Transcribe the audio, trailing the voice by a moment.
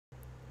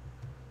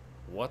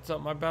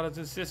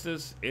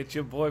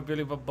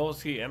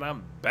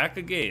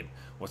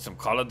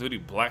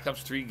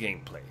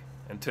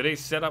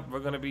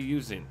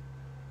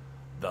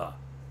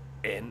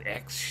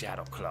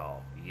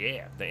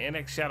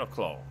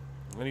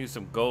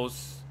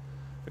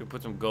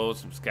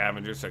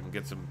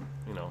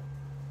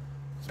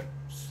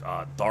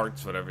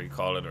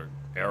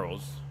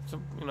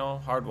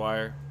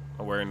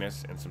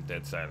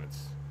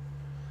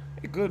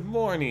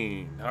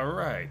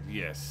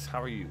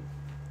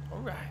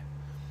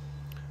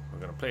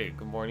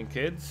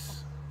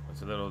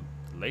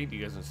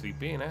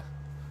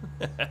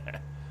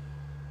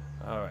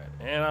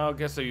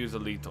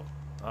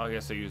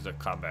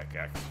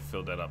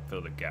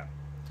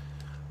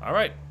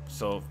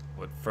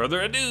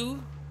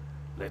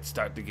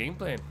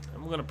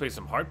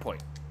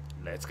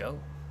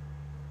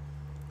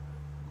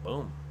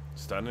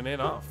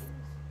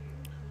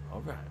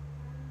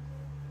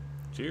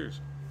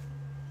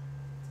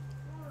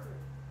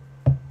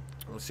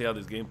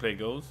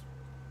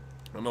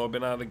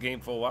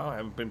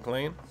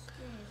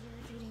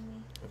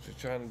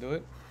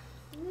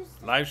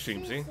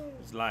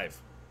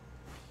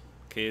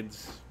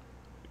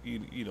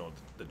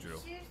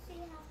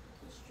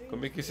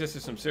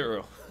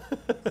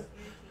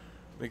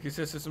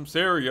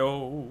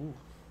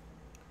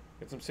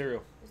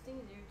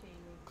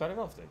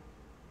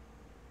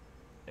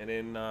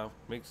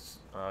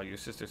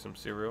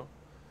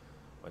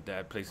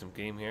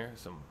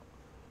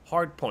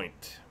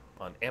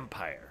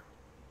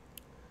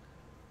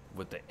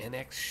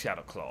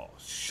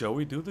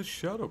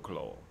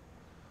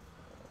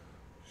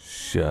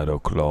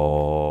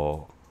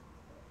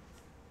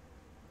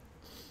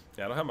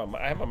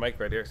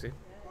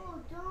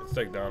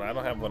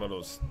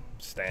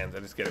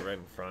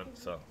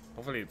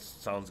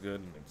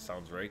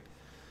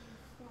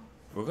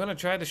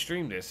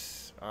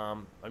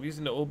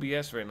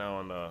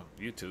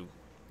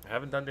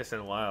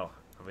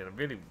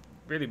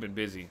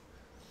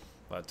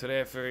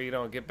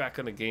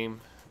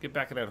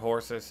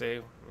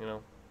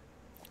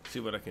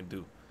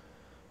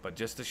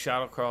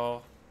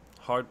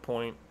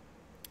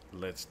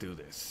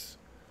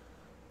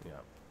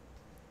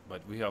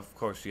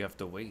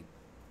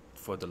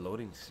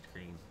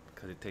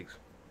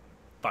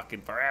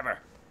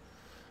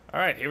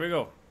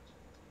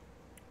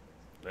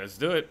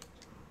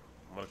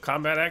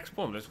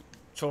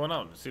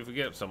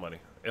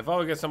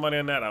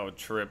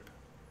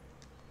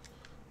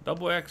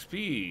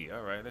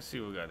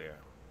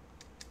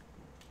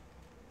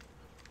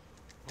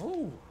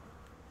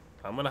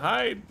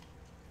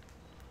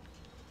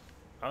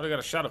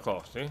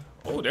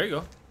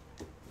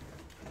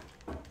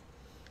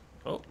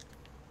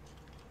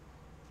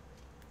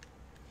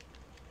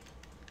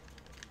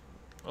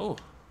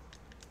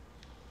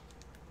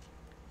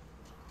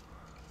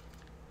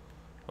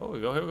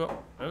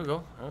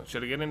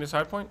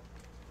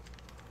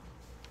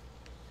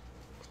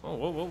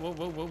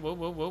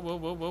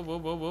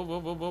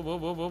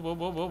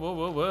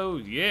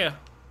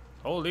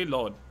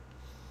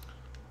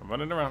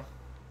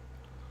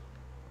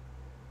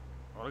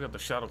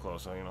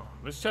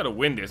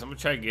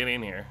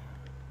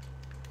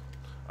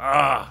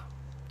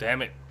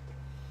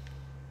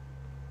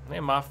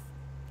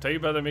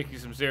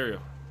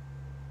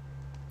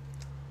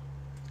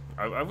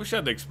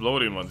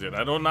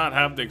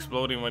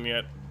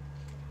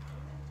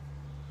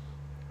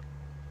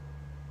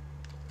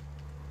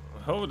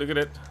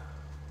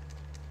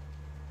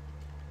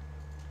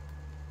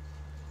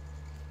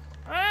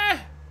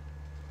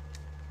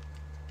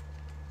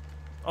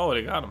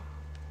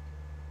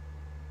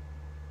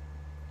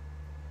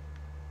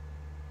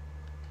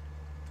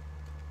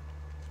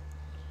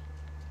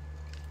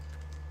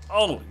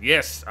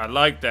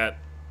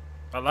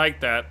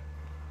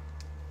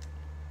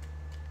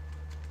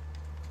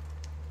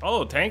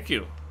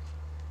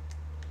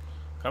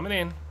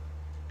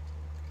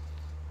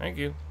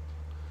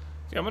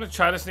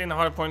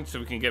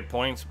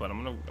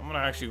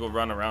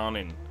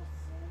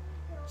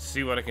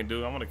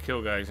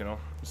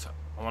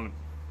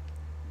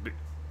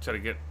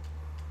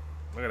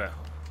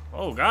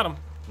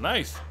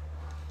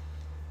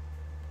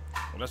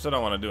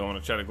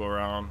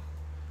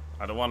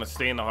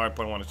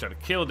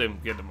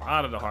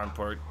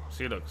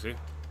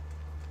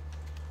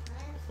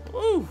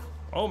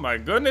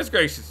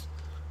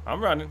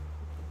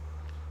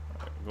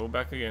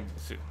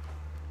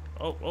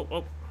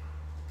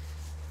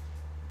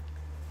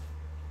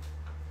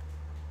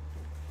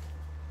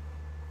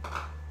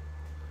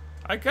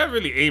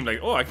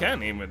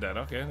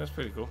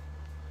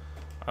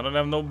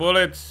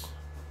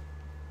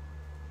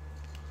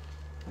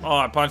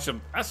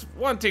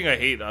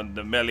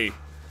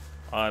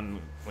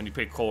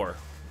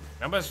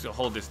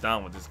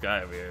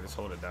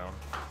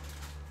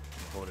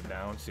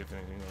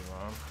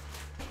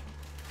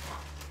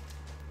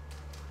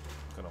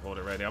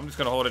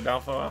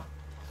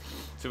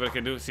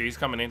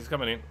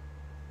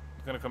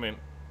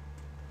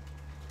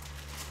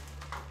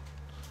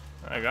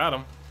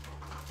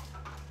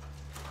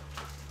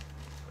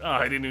Oh,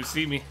 he didn't even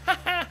see me.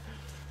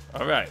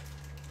 All right.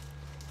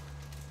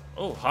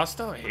 Oh,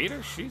 hostile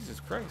hater? Jesus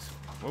Christ.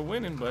 We're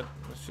winning, but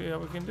let's see how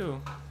we can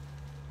do.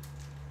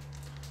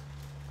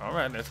 All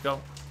right, let's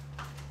go.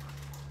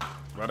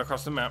 Right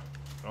across the map.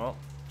 Oh,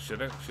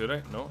 should I? Should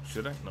I? No.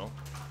 Should I? No.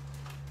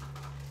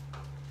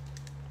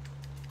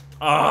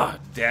 Ah,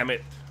 damn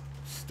it.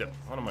 Still,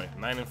 what am I?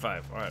 9 and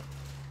 5. All right.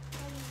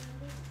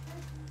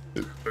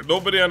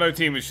 Nobody on our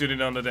team is shooting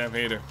down the damn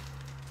hater.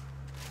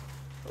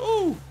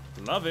 Ooh,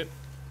 love it.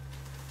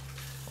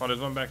 Oh, there's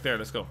one back there.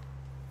 Let's go.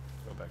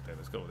 Go back there.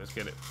 Let's go. Let's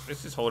get it.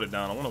 Let's just hold it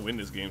down. I want to win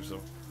this game,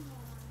 so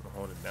I'll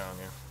hold it down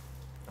here.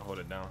 I'll hold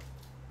it down.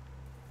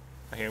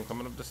 I hear him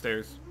coming up the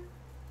stairs.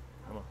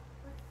 Come on.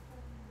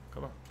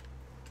 Come on.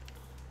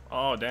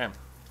 Oh, damn.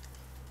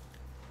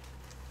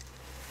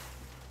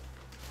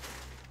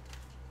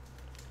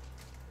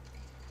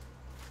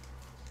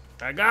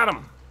 I got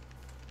him.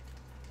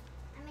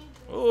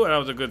 Ooh, that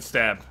was a good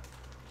stab.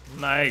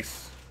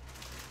 Nice.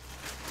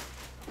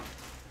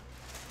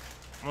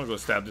 I'm gonna go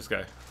stab this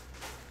guy.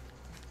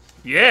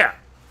 Yeah.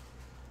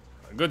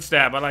 Good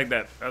stab. I like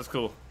that. That's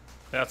cool.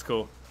 That's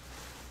cool.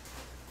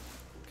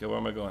 Okay, where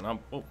am I going? I'm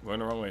going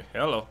the wrong way.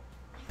 Hello.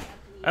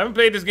 I haven't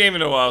played this game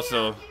in a while,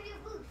 so.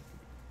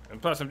 And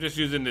plus, I'm just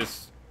using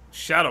this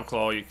Shadow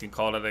Claw, you can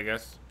call it, I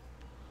guess.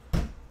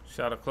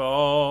 Shadow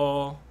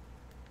Claw.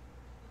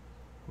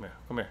 Come here.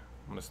 Come here.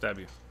 I'm gonna stab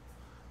you.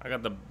 I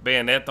got the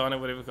bayonet on it.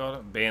 Whatever you call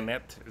it.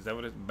 Bayonet. Is that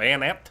what it is?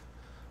 Bayonet?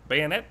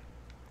 Bayonet?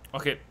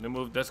 Okay, then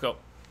move. Let's go.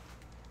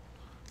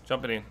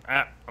 Jumping in.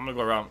 Ah, I'm gonna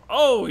go around.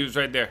 Oh, he was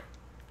right there.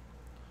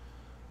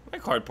 I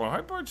like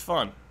hardpoint. Hardpoint's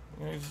fun.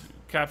 You know, just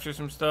capture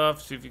some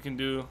stuff. See if you can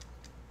do.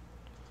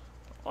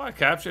 Oh, I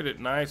captured it.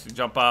 Nice. You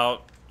jump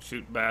out.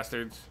 Shoot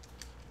bastards.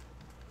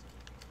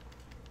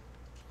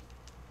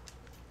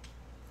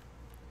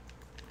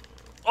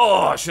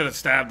 Oh, I should have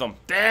stabbed him.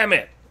 Damn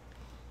it.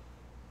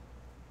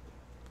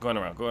 Going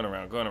around, going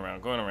around, going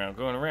around, going around,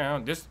 going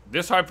around.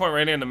 This hard point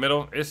right here in the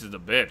middle, this is the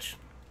bitch.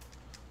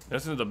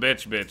 This is the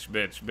bitch, bitch,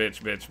 bitch,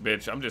 bitch, bitch,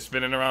 bitch. I'm just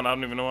spinning around. I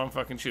don't even know where I'm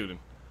fucking shooting.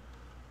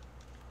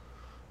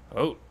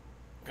 Oh,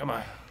 come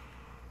on.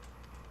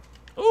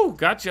 Oh,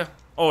 gotcha.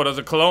 Oh, there's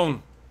a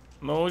clone.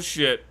 No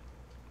shit.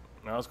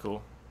 That was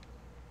cool.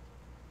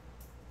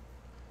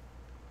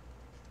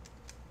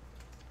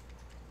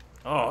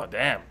 Oh,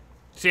 damn.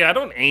 See, I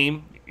don't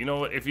aim. You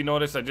know what? If you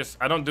notice,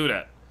 I don't do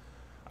that.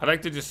 I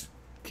like to just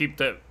keep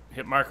the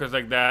hit markers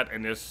like that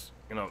and just,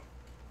 you know.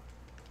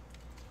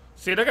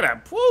 See, look at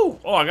that. Woo!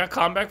 Oh, I got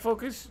combat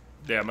focus?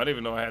 Damn, I didn't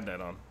even know I had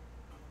that on.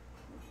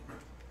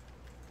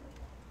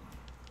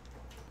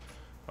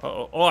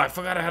 Uh-oh. Oh, I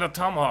forgot I had a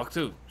tomahawk,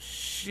 too.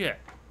 Shit.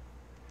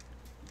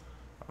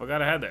 I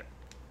forgot I had that.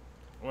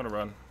 I want to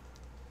run.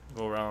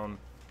 Go around.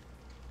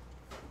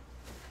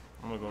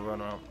 I'm going to go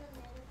run around.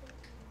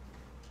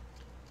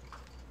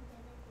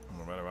 I'm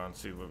going to run around and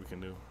see what we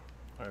can do.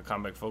 I got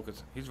combat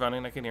focus. He's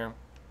running. I can hear him.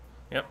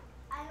 Yep.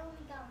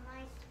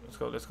 Let's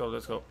go, let's go,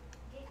 let's go.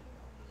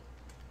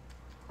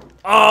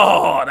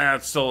 Oh,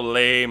 that's so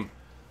lame.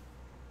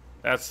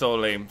 That's so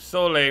lame.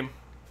 So lame.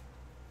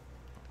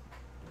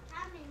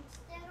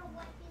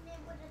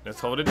 Let's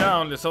hold it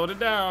down. Let's hold it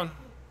down.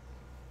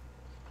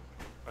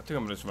 I think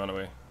I'm gonna just run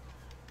away.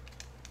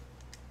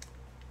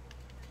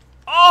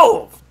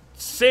 Oh!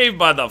 Saved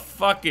by the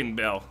fucking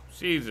bell.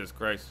 Jesus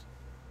Christ.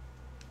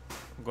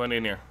 I'm going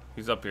in here.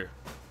 He's up here.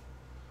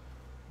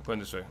 I'm going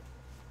this way.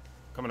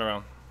 Coming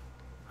around.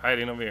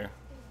 Hiding over here.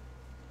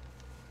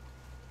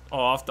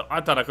 Oh,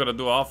 I thought I could have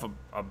do off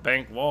a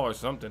bank wall or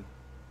something.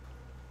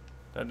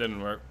 That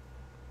didn't work.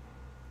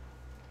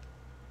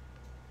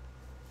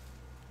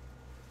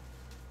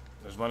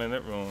 There's one in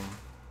that room.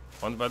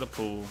 One's by the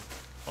pool.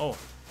 Oh.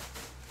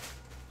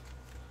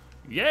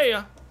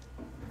 Yeah.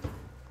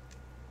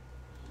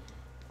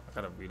 I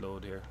gotta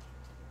reload here.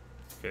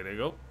 Okay, there you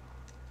go.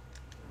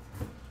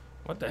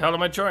 What the hell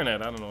am I throwing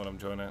at? I don't know what I'm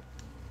throwing at.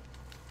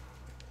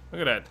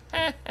 Look at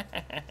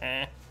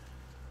that.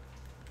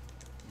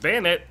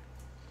 Bayonet.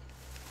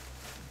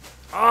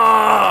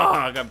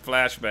 Ah, I got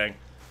flashbang.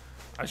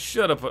 I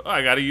should have put. Oh,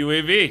 I got a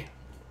UAV.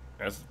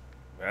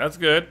 That's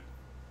good.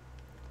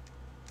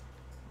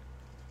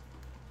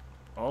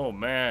 Oh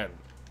man.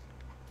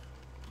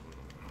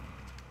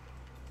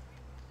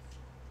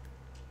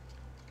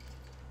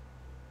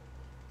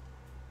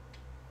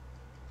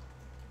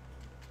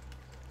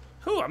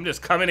 Whew, I'm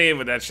just coming in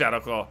with that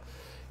shadow call.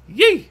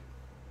 Yee!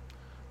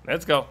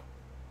 Let's go.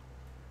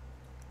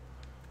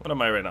 What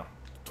am I right now?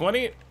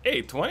 20?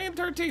 Hey, 20 and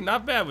 13.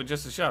 Not bad with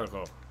just a shadow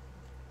call.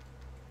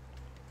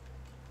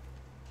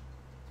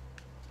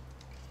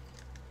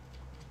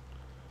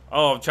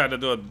 Oh, I'm trying to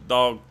do a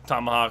dog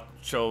tomahawk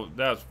show.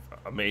 That's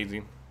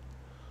amazing.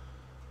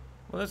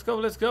 Well, let's go.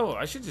 Let's go.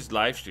 I should just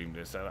live stream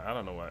this. I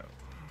don't know why.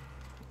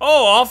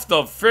 Oh, off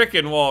the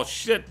freaking wall.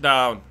 Shit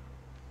down.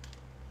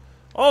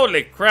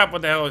 Holy crap.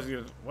 What the hell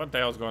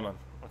is going on?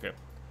 Okay.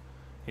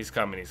 He's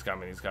coming. He's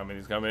coming. He's coming.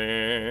 He's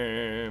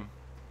coming.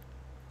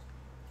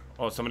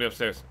 Oh, somebody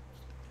upstairs.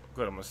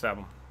 Good. I'm going to stab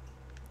him.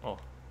 Oh.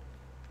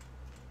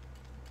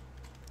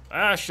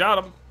 Ah,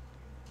 shot him.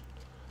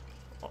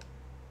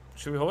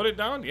 Should we hold it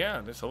down? Yeah,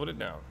 let's hold it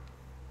down.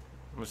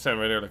 I'm gonna stand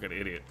right there like an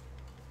idiot.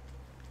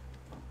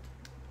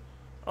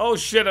 Oh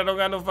shit, I don't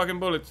got no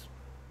fucking bullets.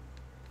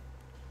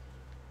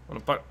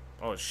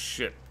 Oh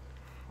shit.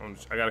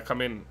 I gotta come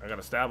in. I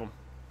gotta stab him.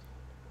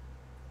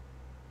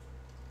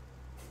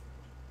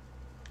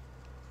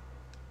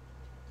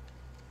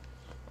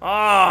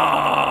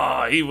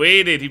 Ah, he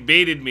waited. He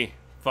baited me.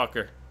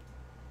 Fucker.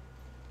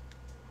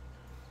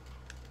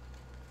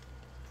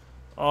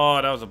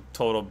 Oh, that was a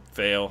total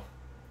fail.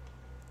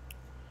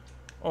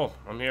 Oh,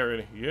 I'm here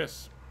already.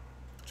 Yes.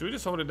 Should we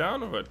just hold it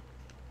down or what?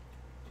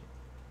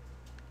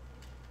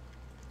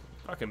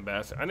 Fucking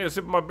bastard. I need a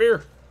sip of my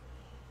beer.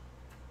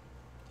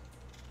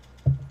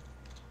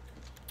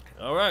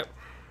 Alright.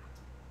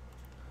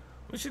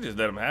 We should just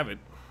let him have it.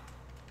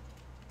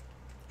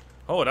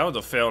 Oh, that was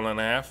a fail and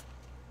a half.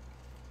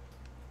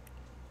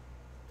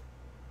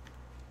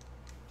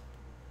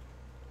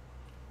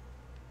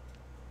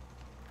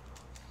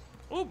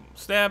 Oop,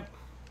 stab.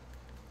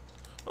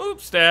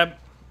 Oop, stab.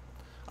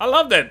 I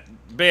love that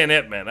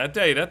bayonet, man. I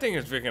tell you, that thing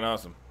is freaking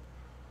awesome.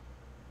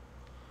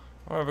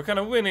 Alright, we're kind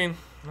of winning.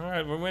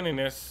 Alright, we're winning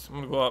this. I'm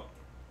gonna go up.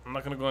 I'm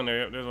not gonna go in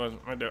there. Yep, there's one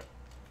right there.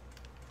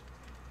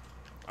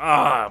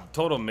 Ah,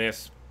 total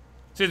miss.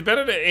 See, it's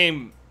better to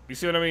aim. You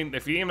see what I mean?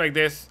 If you aim like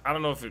this, I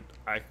don't know if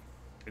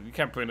if you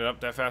can't print it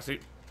up that fast.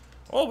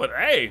 Oh, but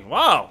hey,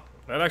 wow,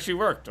 that actually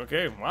worked.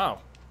 Okay,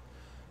 wow,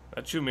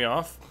 that threw me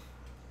off.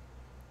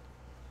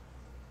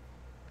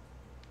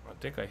 I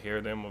think I hear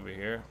them over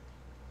here.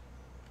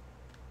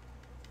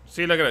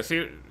 See, look at that.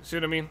 See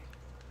what I mean?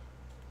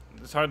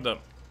 It's hard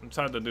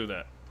to do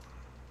that.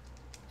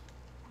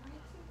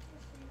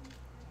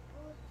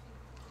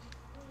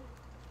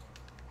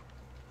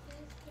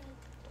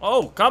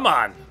 Oh, come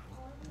on.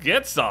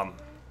 Get some.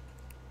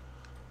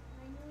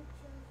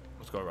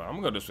 Let's go around. I'm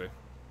gonna go this way.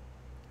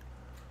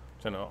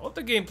 So no, hope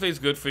the gameplay is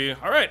good for you.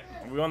 Alright,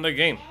 we won the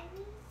game.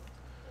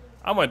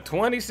 I went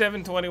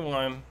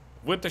 27-21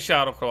 with the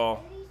Shadow Claw.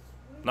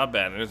 Not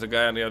bad. And there's a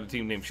guy on the other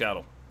team named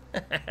Shadow.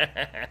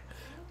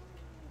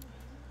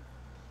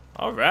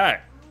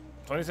 Alright.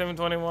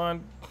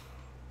 27-21.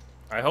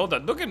 I hold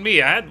that. Look at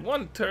me. I had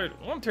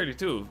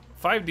 132.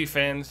 5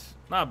 defense.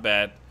 Not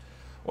bad.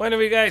 Well,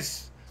 anyway,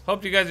 guys.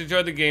 Hope you guys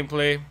enjoyed the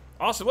gameplay.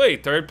 Awesome.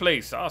 Wait, 3rd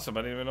place. Awesome.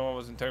 I didn't even know I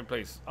was in 3rd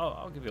place. Oh,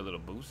 I'll give you a little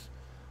boost.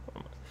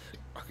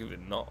 I'll give it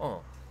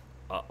no.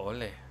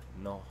 Ole.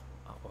 No.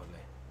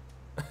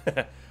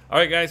 Ole.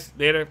 Alright, guys.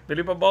 Later.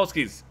 Billy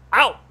Bobolski's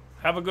out.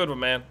 Have a good one,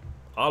 man.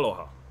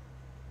 Aloha.